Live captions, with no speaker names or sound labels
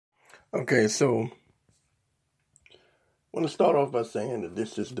Okay, so I want to start off by saying that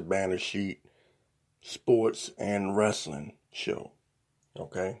this is the Banner Sheet Sports and Wrestling Show.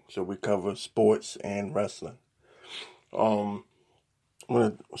 Okay, so we cover sports and wrestling. I'm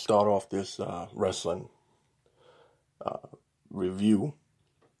going to start off this wrestling review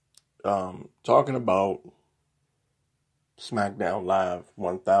talking about SmackDown Live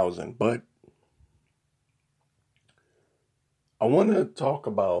 1000, but I want to talk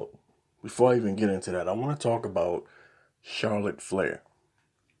about, before I even get into that, I want to talk about Charlotte Flair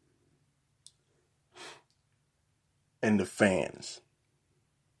and the fans.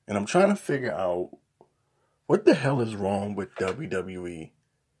 And I'm trying to figure out what the hell is wrong with WWE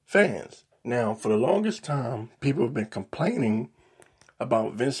fans. Now, for the longest time, people have been complaining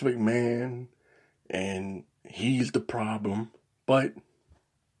about Vince McMahon and he's the problem. But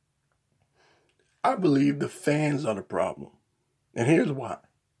I believe the fans are the problem. And here's why.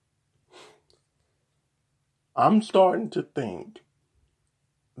 I'm starting to think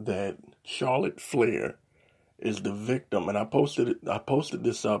that Charlotte Flair is the victim, and I posted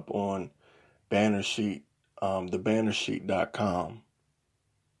this up on Banner Sheet,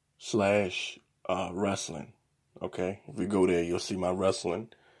 thebannersheet.com/wrestling. Okay, if you go there, you'll see my wrestling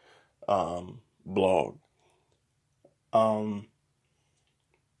blog.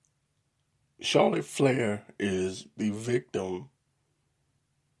 Charlotte Flair is the victim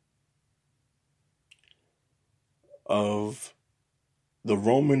of the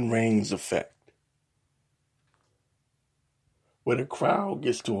Roman Reigns effect, where the crowd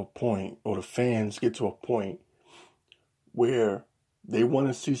gets to a point, or the fans get to a point, where they want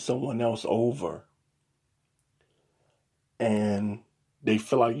to see someone else over, and they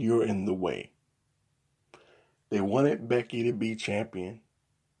feel like you're in the way. They wanted Becky to be champion,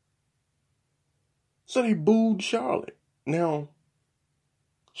 so they booed Charlotte. Now,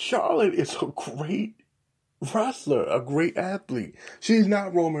 Charlotte is a great wrestler, a great athlete. She's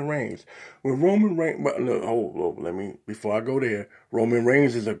not Roman Reigns. When Roman Reigns, before I go there, Roman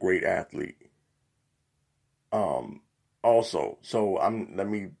Reigns is a great athlete. Also, so let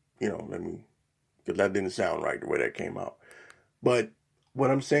me, because that didn't sound right the way that came out. But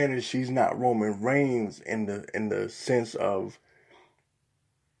what I'm saying is she's not Roman Reigns in the sense of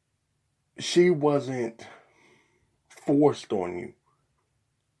she wasn't forced on you,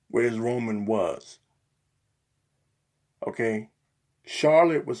 whereas Roman was. Okay?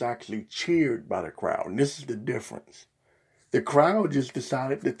 Charlotte was actually cheered by the crowd, and this is the difference. The crowd just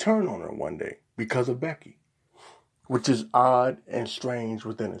decided to turn on her one day because of Becky, which is odd and strange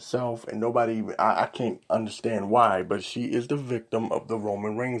within itself, and I can't understand why, but she is the victim of the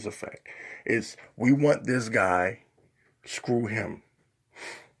Roman Reigns effect. It's, we want this guy, screw him.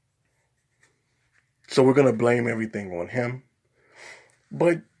 So we're going to blame everything on him.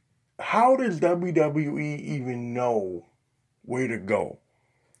 But how does WWE even know where to go?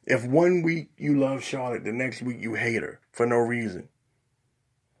 If one week you love Charlotte, the next week you hate her for no reason.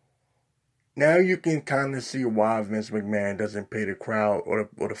 Now you can kind of see why Vince McMahon doesn't pay the crowd or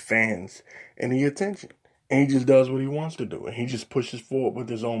the fans any attention. And he just does what he wants to do. And he just pushes forward with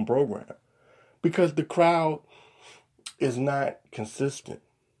his own program. Because the crowd is not consistent.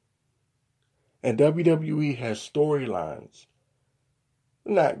 And WWE has storylines.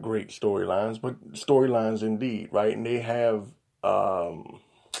 Not great storylines, but storylines indeed, right? And they have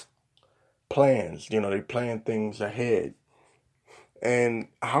plans. They plan things ahead. And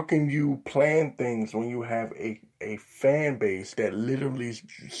how can you plan things when you have a fan base that literally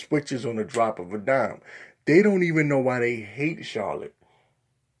switches on the drop of a dime? They don't even know why they hate Charlotte.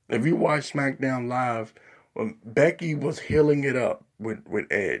 If you watch SmackDown Live, Becky was healing it up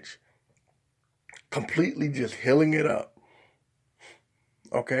with Edge. Completely just healing it up.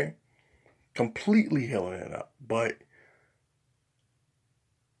 Okay? Completely healing it up. But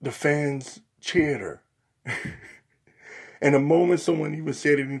the fans cheered her. And the moment someone even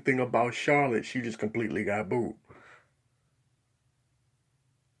said anything about Charlotte, she just completely got booed.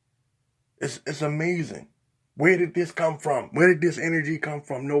 It's amazing. Where did this come from? Where did this energy come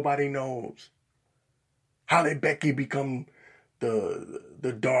from? Nobody knows. How did Becky become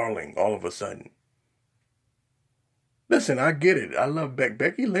the darling all of a sudden? Listen, I get it. I love Becky.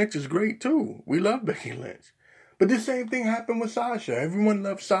 Becky Lynch is great too. We love Becky Lynch. But the same thing happened with Sasha. Everyone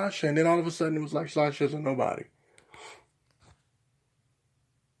loved Sasha, and then all of a sudden it was like Sasha's a nobody.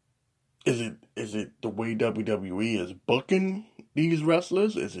 Is it the way WWE is booking these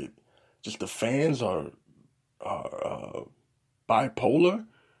wrestlers? Is it just the fans are bipolar?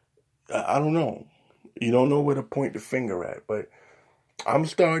 I don't know. You don't know where to point the finger at, but I'm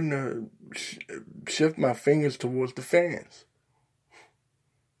starting to shift my fingers towards the fans.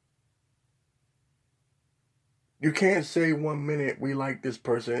 You can't say 1 minute we like this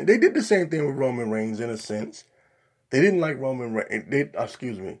person. They did the same thing with Roman Reigns in a sense. They didn't like Roman Reigns.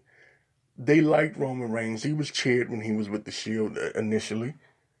 They liked Roman Reigns. He was cheered when he was with the Shield initially.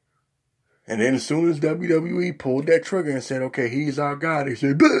 And then as soon as WWE pulled that trigger and said, okay, he's our guy, they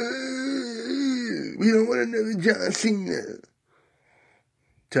said, we don't want another John Cena.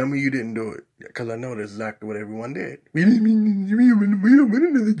 Tell me you didn't do it. Because I know that's exactly what everyone did. We don't want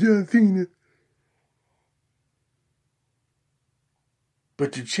another John Cena.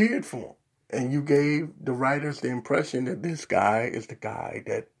 But you cheered for him. And you gave the writers the impression that this guy is the guy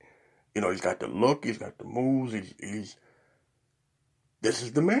that, he's got the look, he's got the moves, this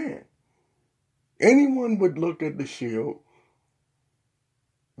is the man. Anyone would look at the Shield,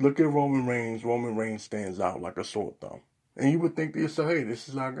 look at Roman Reigns stands out like a sore thumb. And you would think to yourself, hey, this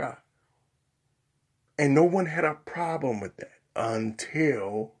is our guy. And no one had a problem with that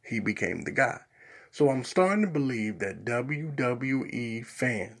until he became the guy. So I'm starting to believe that WWE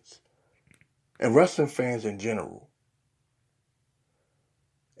fans and wrestling fans in general,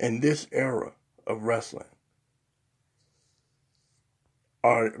 in this era of wrestling,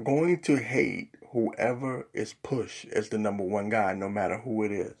 are going to hate whoever is pushed as the number one guy, no matter who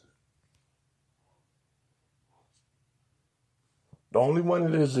it is. The only one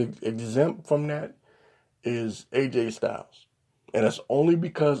that is exempt from that is AJ Styles. And that's only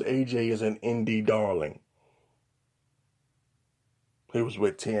because AJ is an indie darling. He was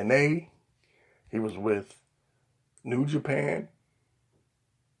with TNA. He was with New Japan.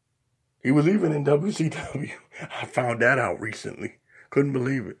 He was even in WCW. I found that out recently. Couldn't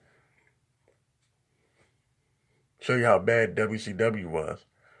believe it. Show you how bad WCW was.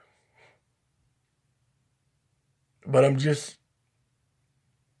 But it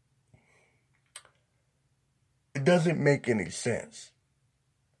doesn't make any sense.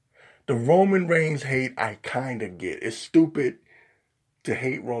 The Roman Reigns hate, I kind of get. It's stupid to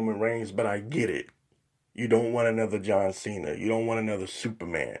hate Roman Reigns, but I get it. You don't want another John Cena. You don't want another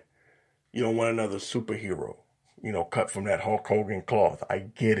Superman. You don't want another superhero, cut from that Hulk Hogan cloth. I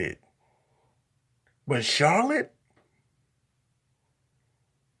get it. But Charlotte,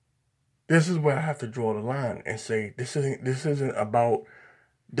 this is where I have to draw the line and say this isn't about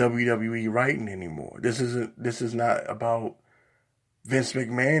WWE writing anymore. This is not about Vince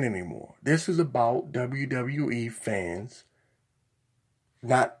McMahon anymore. This is about WWE fans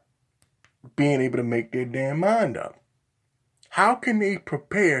not being able to make their damn mind up. How can they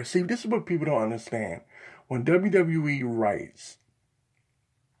prepare? See, this is what people don't understand. When WWE writes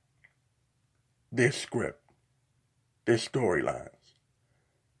their script, their storylines,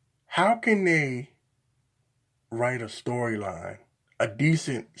 how can they write a storyline, a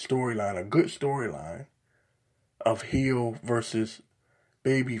decent storyline, a good storyline of heel versus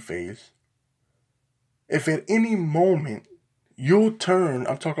babyface, if at any moment you'll turn,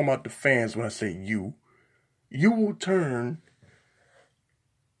 I'm talking about the fans when I say you will turn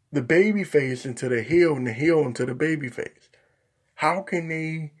the babyface into the heel and the heel into the babyface. How can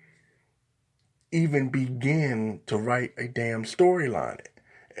they even begin to write a damn storyline?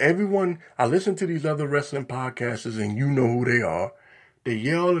 Everyone, I listen to these other wrestling podcasters and you know who they are. They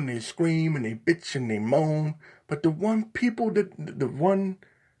yell and they scream and they bitch and they moan. But the one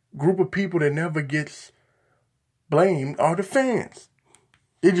group of people that never gets blamed are the fans.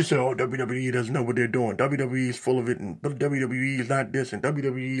 They just say, oh, WWE doesn't know what they're doing. WWE is full of it, and WWE is not this, and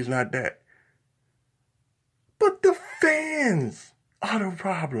WWE is not that. But the fans are the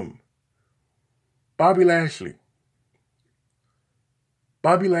problem. Bobby Lashley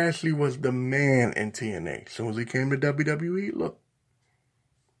was the man in TNA. As soon as he came to WWE, look,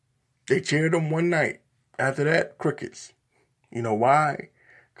 they cheered him one night. After that, crickets. You know why?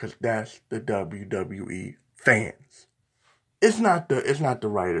 Because that's the WWE fans. It's not the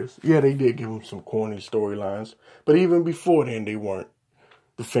writers. Yeah, they did give him some corny storylines. But even before then,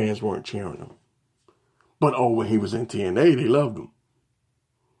 the fans weren't cheering him. But when he was in TNA, they loved him.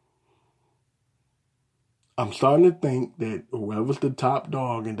 I'm starting to think that whoever's the top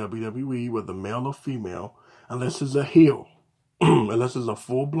dog in WWE, whether male or female, unless it's a heel, unless it's a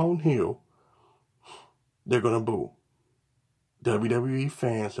full-blown heel, they're going to boo. WWE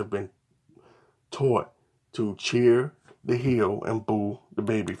fans have been taught to cheer the heel and boo the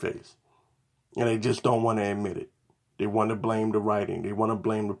babyface. And they just don't want to admit it. They want to blame the writing. They want to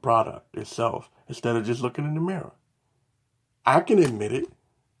blame the product itself instead of just looking in the mirror. I can admit it.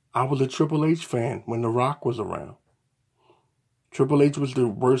 I was a Triple H fan when The Rock was around. Triple H was the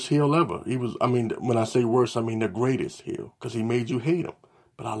worst heel ever. When I say worst, I mean the greatest heel, because he made you hate him.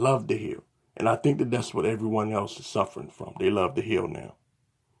 But I love the heel. And I think that that's what everyone else is suffering from. They love the heel now.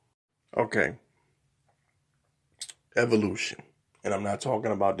 Okay. Evolution. And I'm not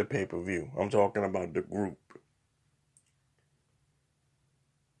talking about the pay-per-view. I'm talking about the group.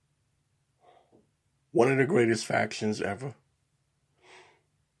 One of the greatest factions ever.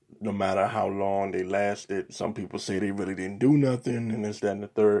 No matter how long they lasted. Some people say they really didn't do nothing and this, that, and the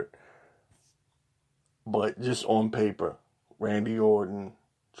third. But just on paper, Randy Orton,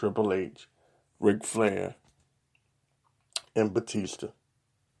 Triple H, Ric Flair, and Batista.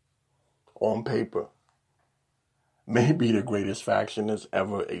 On paper, may be the greatest faction that's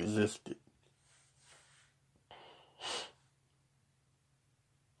ever existed.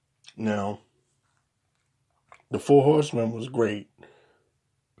 Now, the Four Horsemen was great,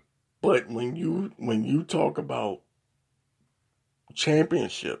 but when you talk about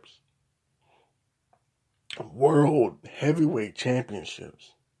championships, world heavyweight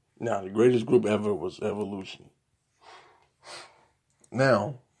championships, now the greatest group ever was Evolution.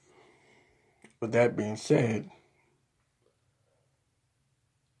 Now, with that being said,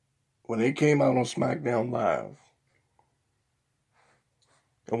 when they came out on SmackDown Live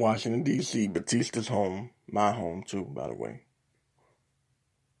in Washington, D.C., Batista's home, my home too, by the way.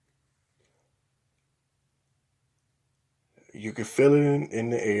 You could feel it in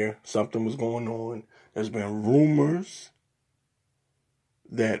the air. Something was going on. There's been rumors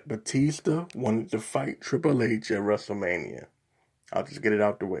that Batista wanted to fight Triple H at WrestleMania. I'll just get it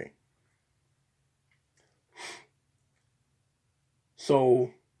out the way.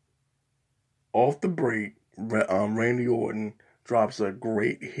 So, off the break, Randy Orton drops a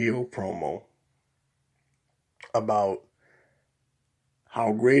great heel promo about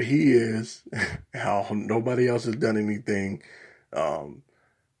how great he is, how nobody else has done anything.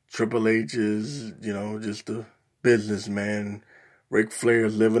 Triple H is, just a businessman. Ric Flair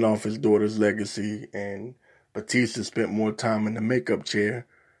is living off his daughter's legacy, and Batista spent more time in the makeup chair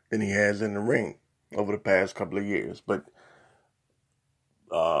than he has in the ring over the past couple of years. But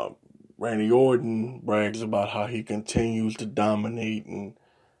Randy Orton brags about how he continues to dominate, and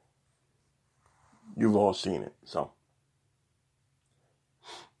you've all seen it. So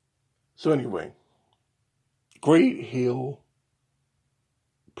anyway, great heel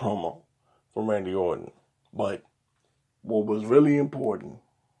promo from Randy Orton. But what was really important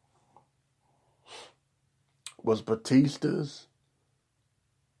was Batista's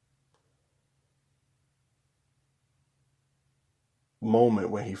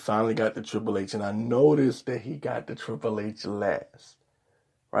moment when he finally got the Triple H. And I noticed that he got the Triple H last,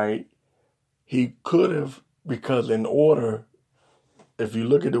 right? He could have, because in order, if you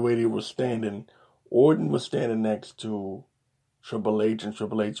look at the way they were standing, Orton was standing next to Triple H, and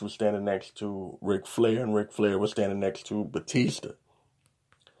Triple H was standing next to Ric Flair, and Ric Flair was standing next to Batista.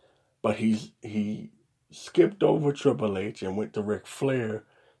 But he skipped over Triple H and went to Ric Flair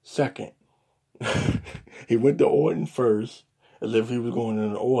second. He went to Orton first, as if he was going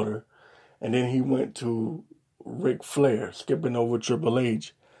in order, and then he went to Ric Flair, skipping over Triple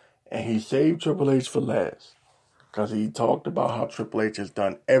H, and he saved Triple H for last, because he talked about how Triple H has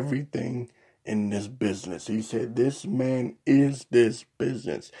done everything in this business. He said, this man is this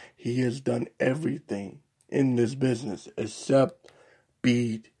business. He has done everything in this business except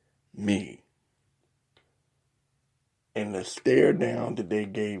beat me. And the stare down that they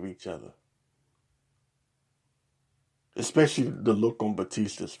gave each other, especially the look on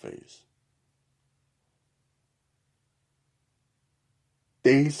Batista's face.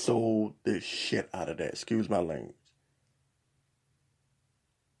 They sold the shit out of that. Excuse my language.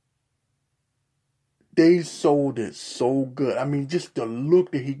 They sold it so good. I mean, just the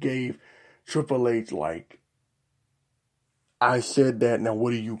look that he gave Triple H, like, I said that, now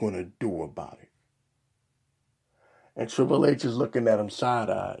what are you going to do about it? And Triple H is looking at him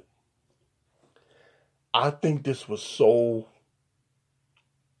side-eyed. I think this was so...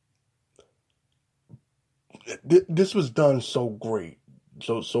 This was done so great,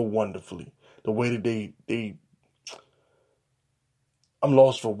 so wonderfully. The way that they... I'm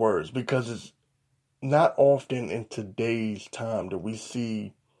lost for words, because it's not often in today's time that we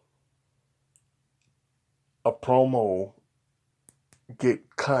see a promo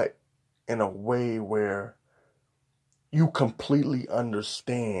get cut in a way where you completely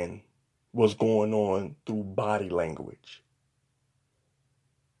understand what's going on through body language.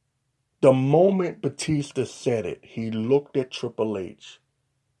 The moment Batista said it, he looked at Triple H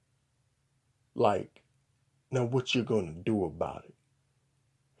like, now what you gonna do about it?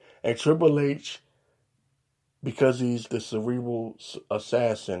 And Triple H, because he's the cerebral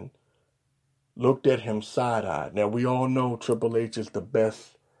assassin, looked at him side-eyed. Now, we all know Triple H is the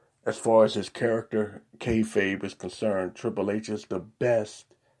best as far as his character kayfabe is concerned. Triple H is the best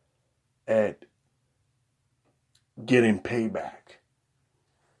at getting payback.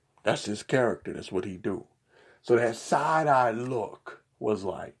 That's his character. That's what he do. So that side-eye look was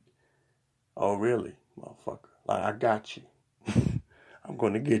like, oh, really, motherfucker? Like, I got you. I'm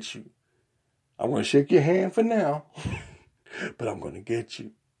going to get you. I'm going to shake your hand for now, but I'm going to get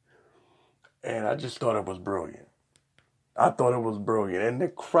you. And I just thought it was brilliant. And the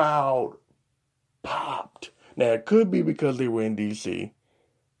crowd popped. Now, it could be because they were in D.C.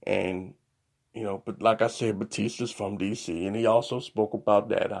 And, but like I said, Batista's from D.C. And he also spoke about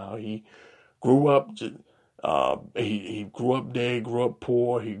that, how he grew up, he grew up there, he grew up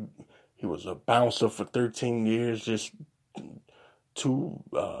poor. He was a bouncer for 13 years, just two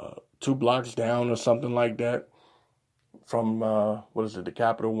blocks down or something like that from, the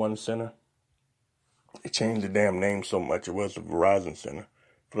Capital One Center. They changed the damn name so much. It was the Verizon Center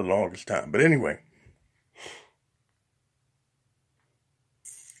for the longest time. But anyway,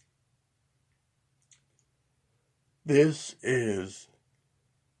 this is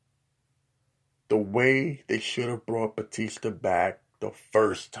the way they should have brought Batista back the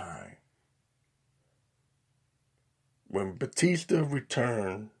first time. When Batista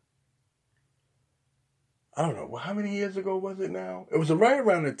returned, I don't know, how many years ago was it now? It was right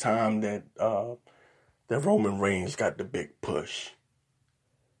around the time that Roman Reigns got the big push.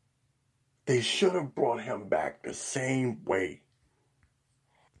 They should have brought him back the same way.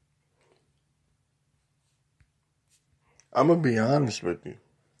 I'm going to be honest with you.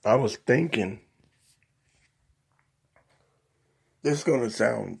 I was thinking, this is going to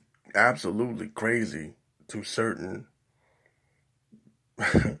sound absolutely crazy to certain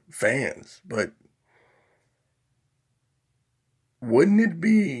fans, but wouldn't it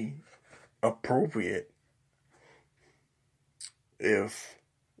be appropriate if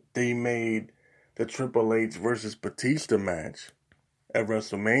they made the Triple H versus Batista match at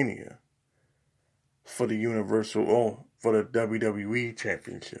WrestleMania for the for the WWE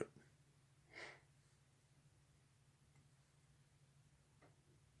Championship?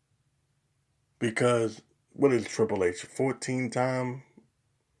 Because, what is Triple H, 14-time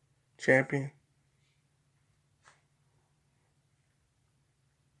champion?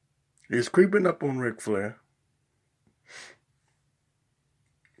 He's creeping up on Ric Flair.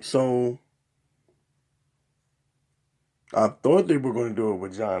 So, I thought they were going to do it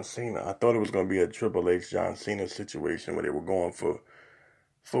with John Cena. I thought it was going to be a Triple H John Cena situation where they were going for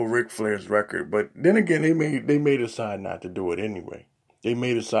Ric Flair's record. But then again, they may decide not to do it anyway. They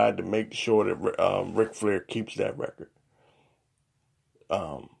may decide to make sure that Ric Flair keeps that record.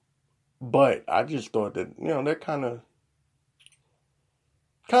 But I just thought that, that kind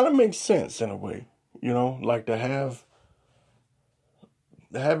of makes sense in a way. Like to have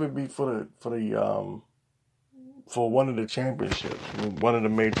it be for one of the championships, one of the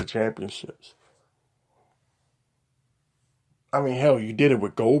major championships. I mean, hell, you did it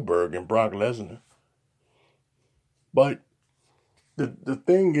with Goldberg and Brock Lesnar. But the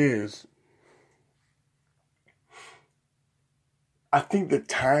thing is, I think the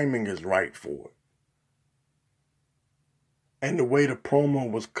timing is right for it. And the way the promo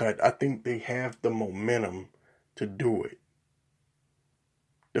was cut, I think they have the momentum to do it.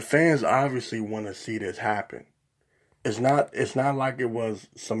 The fans obviously want to see this happen. It's not like it was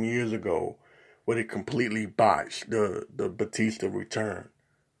some years ago where they completely botched the Batista return.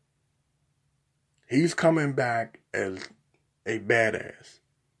 He's coming back as a badass.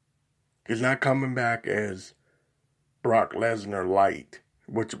 He's not coming back as Brock Lesnar light,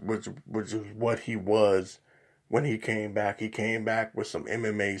 which is what he was when he came back. He came back with some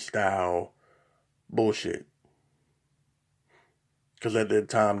MMA style bullshit. Because at that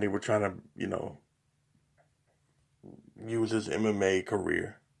time they were trying to, use his MMA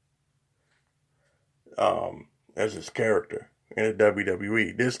career as his character in the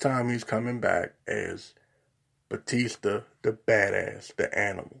WWE. This time he's coming back as Batista, the badass, the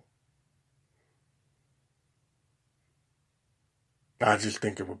animal. I just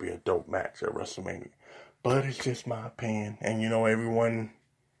think it would be a dope match at WrestleMania. But it's just my opinion. And, everyone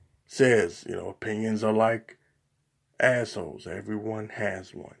says, opinions are like assholes. Everyone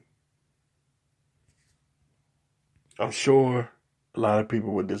has one. I'm sure a lot of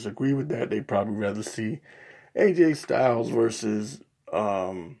people would disagree with that. They'd probably rather see AJ Styles versus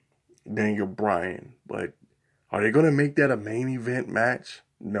Daniel Bryan. But are they going to make that a main event match?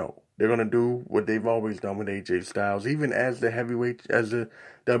 No. They're going to do what they've always done with AJ Styles. Even as the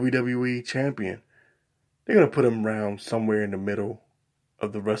WWE champion, they're going to put him around somewhere in the middle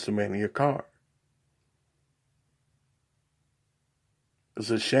of the WrestleMania card.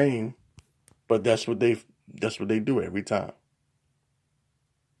 It's a shame, but that's what they do every time.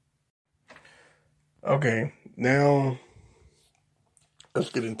 Okay, Now, let's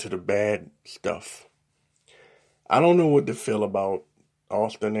get into the bad stuff. I don't know what to feel about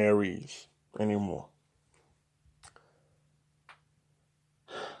Austin Aries anymore.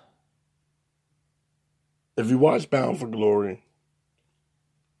 If you watch Bound for Glory,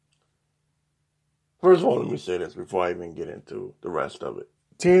 first of all, let me say this before I even get into the rest of it.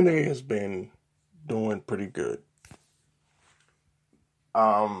 TNA has been doing pretty good.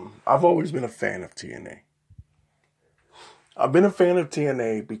 I've always been a fan of TNA. I've been a fan of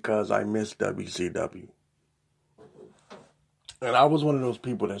TNA because I miss WCW. And I was one of those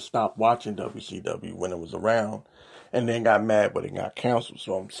people that stopped watching WCW when it was around and then got mad when it got canceled.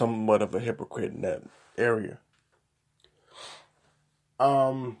 So I'm somewhat of a hypocrite in that area.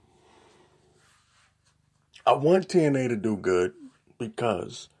 I want TNA to do good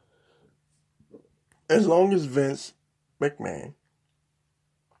because as long as Vince McMahon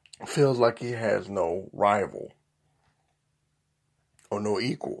feels like he has no rival or no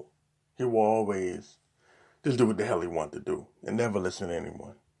equal, he will always just do what the hell he wants to do and never listen to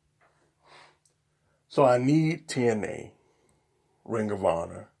anyone. So I need TNA, Ring of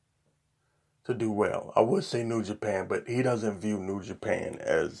Honor, to do well. I would say New Japan, but he doesn't view New Japan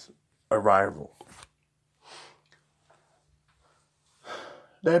as a rival.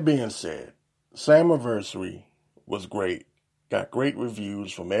 That being said, Slammiversary was great. Got great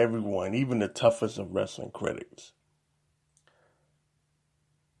reviews from everyone, even the toughest of wrestling critics.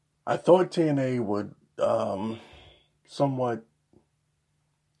 I thought TNA would somewhat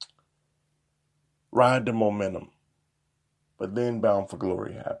ride the momentum, but then Bound for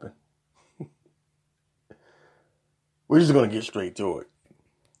Glory happened. We're just going to get straight to it.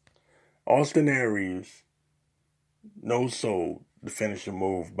 Austin Aries no-sold the finisher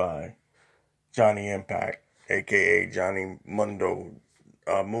move by Johny Impact, a.k.a. Johnny Mundo,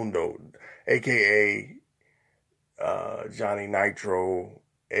 a.k.a. Johnny Nitro,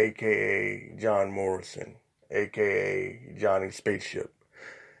 a.k.a. John Morrison, a.k.a. Johnny Spaceship.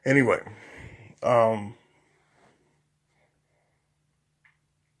 Anyway, I'm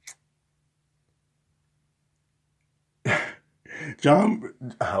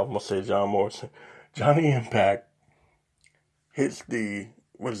going to say John Morrison. Johnny Impact hits the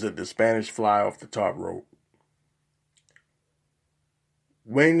Spanish fly off the top rope.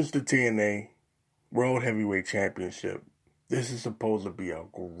 Wins the TNA World Heavyweight Championship. This is supposed to be a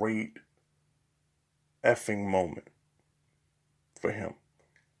great effing moment for him.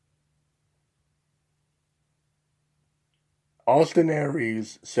 Austin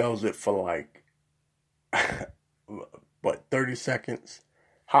Aries sells it for like, 30 seconds,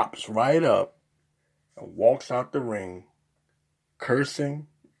 hops right up and walks out the ring, cursing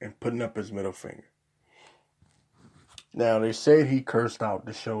and putting up his middle finger. Now, they said he cursed out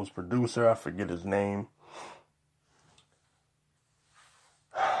the show's producer. I forget his name.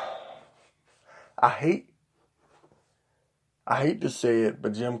 I hate to say it,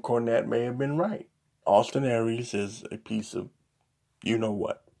 but Jim Cornette may have been right. Austin Aries is a piece of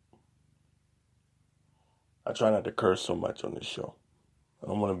you-know-what. I try not to curse so much on this show. I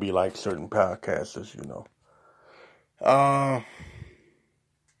don't want to be like certain podcasters, you know. I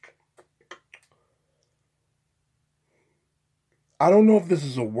don't know if this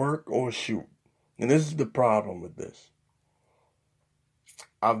is a work or a shoot. And this is the problem with this.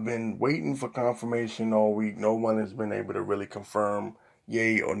 I've been waiting for confirmation all week. No one has been able to really confirm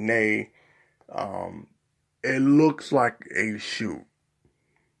yay or nay. It looks like a shoot.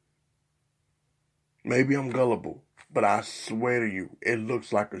 Maybe I'm gullible, but I swear to you, it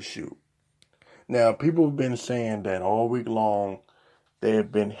looks like a shoot. Now, people have been saying that all week long. They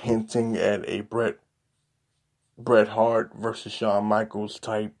have been hinting at a Bret Hart versus Shawn Michaels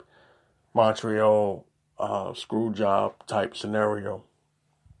type Montreal screw job type scenario.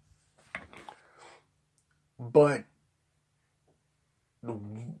 But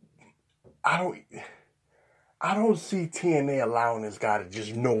I don't see TNA allowing this guy to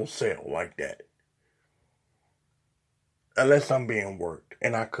just no sell like that. Unless I'm being worked.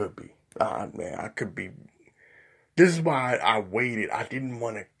 And I could be. I could be. This is why I waited. I didn't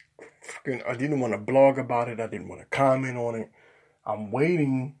want to blog about it. I didn't want to comment on it. I'm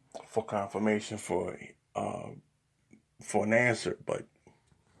waiting for confirmation for an answer, but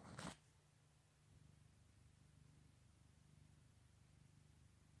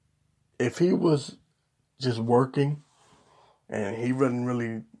if he was just working and he wouldn't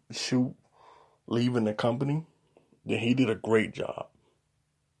really shoot leaving the company, then he did a great job.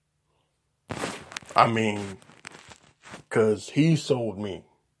 I mean, because he sold me.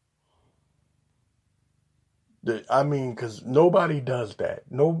 I mean, because nobody does that.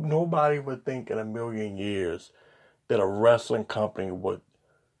 Nobody would think in a million years that a wrestling company would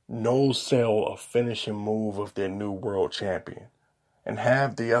no-sell a finishing move of their new world champion and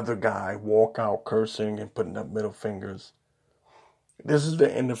have the other guy walk out cursing and putting up middle fingers. This is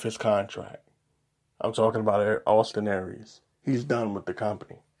the end of his contract. I'm talking about Austin Aries. He's done with the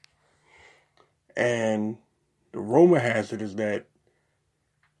company. And the rumor has it is that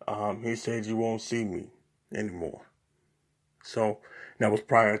he said, "You won't see me anymore." So that was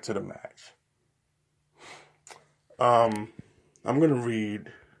prior to the match. I'm going to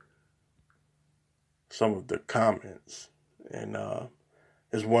read some of the comments. And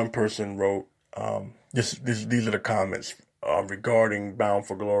as one person wrote, these are the comments regarding Bound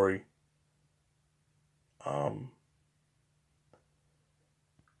for Glory.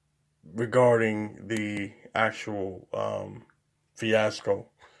 Regarding the actual fiasco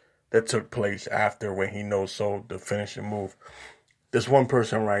that took place after when he no-sold the finishing move. This one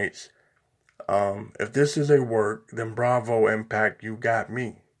person writes, if this is a work, then bravo, Impact, you got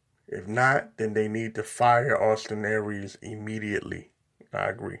me. If not, then they need to fire Austin Aries immediately. I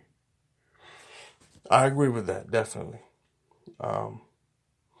agree. I agree with that, definitely.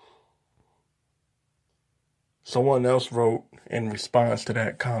 Someone else wrote in response to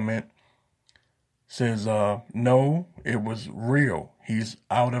that comment, says, no, it was real. He's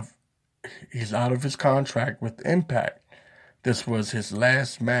out of his contract with Impact. This was his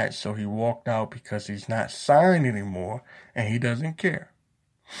last match, so he walked out because he's not signed anymore and he doesn't care.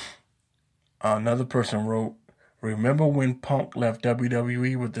 Another person wrote, remember when Punk left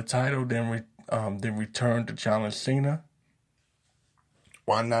WWE with the title, then returned to challenge Cena?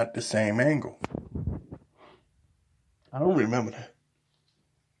 Why not the same angle? I don't remember that.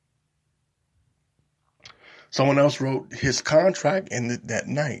 Someone else wrote his contract ended that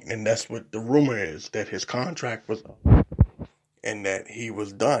night, and that's what the rumor is, that his contract was up and that he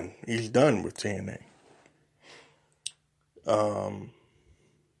was done. He's done with TNA.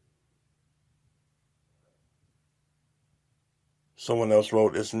 Someone else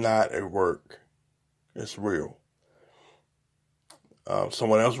wrote, it's not a work. It's real.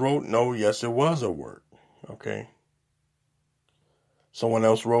 Someone else wrote, no, yes, it was a work. Okay. Someone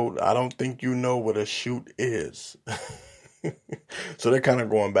else wrote, I don't think you know what a shoot is. So they're kind of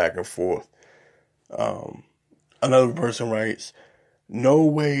going back and forth. Another person writes, no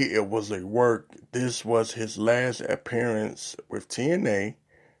way it was a work. This was his last appearance with TNA,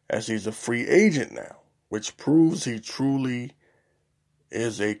 as he's a free agent now, which proves he truly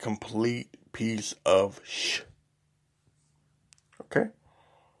is a complete piece of shh. Okay.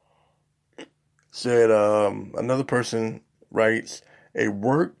 Said, another person writes, a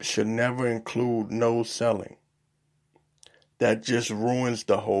work should never include no selling. That just ruins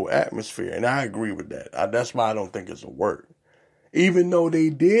the whole atmosphere. And I agree with that. That's why I don't think it's a work. Even though they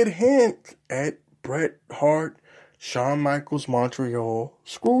did hint at Bret Hart, Shawn Michaels, Montreal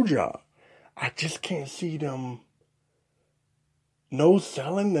Screwjob. I just can't see them no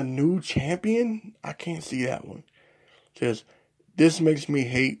selling the new champion. I can't see that one. It says, this makes me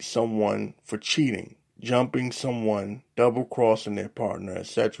hate someone for cheating, jumping someone, double-crossing their partner,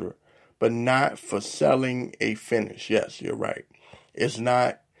 etc., but not for selling a finish. Yes, you're right. It's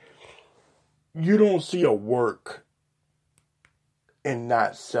not, you don't see a work and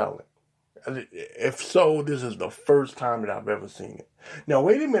not selling. If so, this is the first time that I've ever seen it. Now,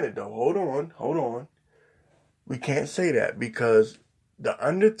 wait a minute, though. Hold on. We can't say that because The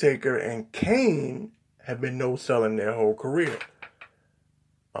Undertaker and Kane have been no-selling their whole career.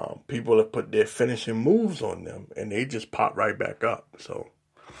 People have put their finishing moves on them, and they just pop right back up. So,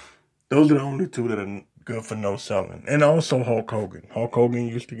 those are the only two that are good for no-selling. And also Hulk Hogan. Hulk Hogan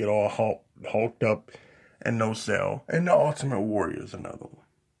used to get all hulked up and no-sell. And the Ultimate Warrior is another one.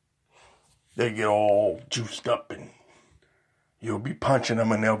 They get all juiced up, and you'll be punching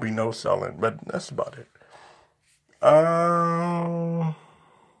them, and there'll be no-selling. But that's about it.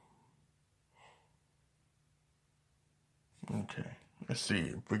 Okay. Let's see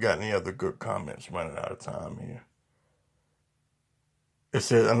if we got any other good comments. Running out of time here. It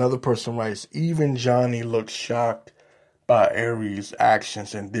says, another person writes, even Johnny looks shocked by Aries'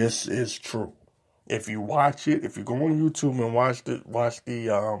 actions, and this is true. If you watch it, if you go on YouTube and watch the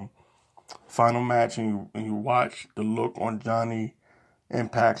final match, and you watch the look on Johny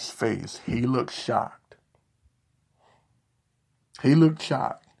Impact's face, he looks shocked. He looked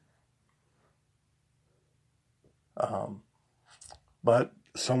shocked. But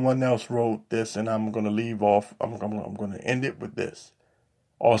someone else wrote this, and I'm going to leave off. I'm going to end it with this.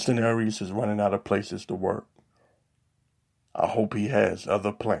 Austin Aries is running out of places to work. I hope he has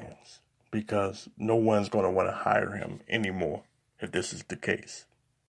other plans. because no one's going to want to hire him anymore if this is the case.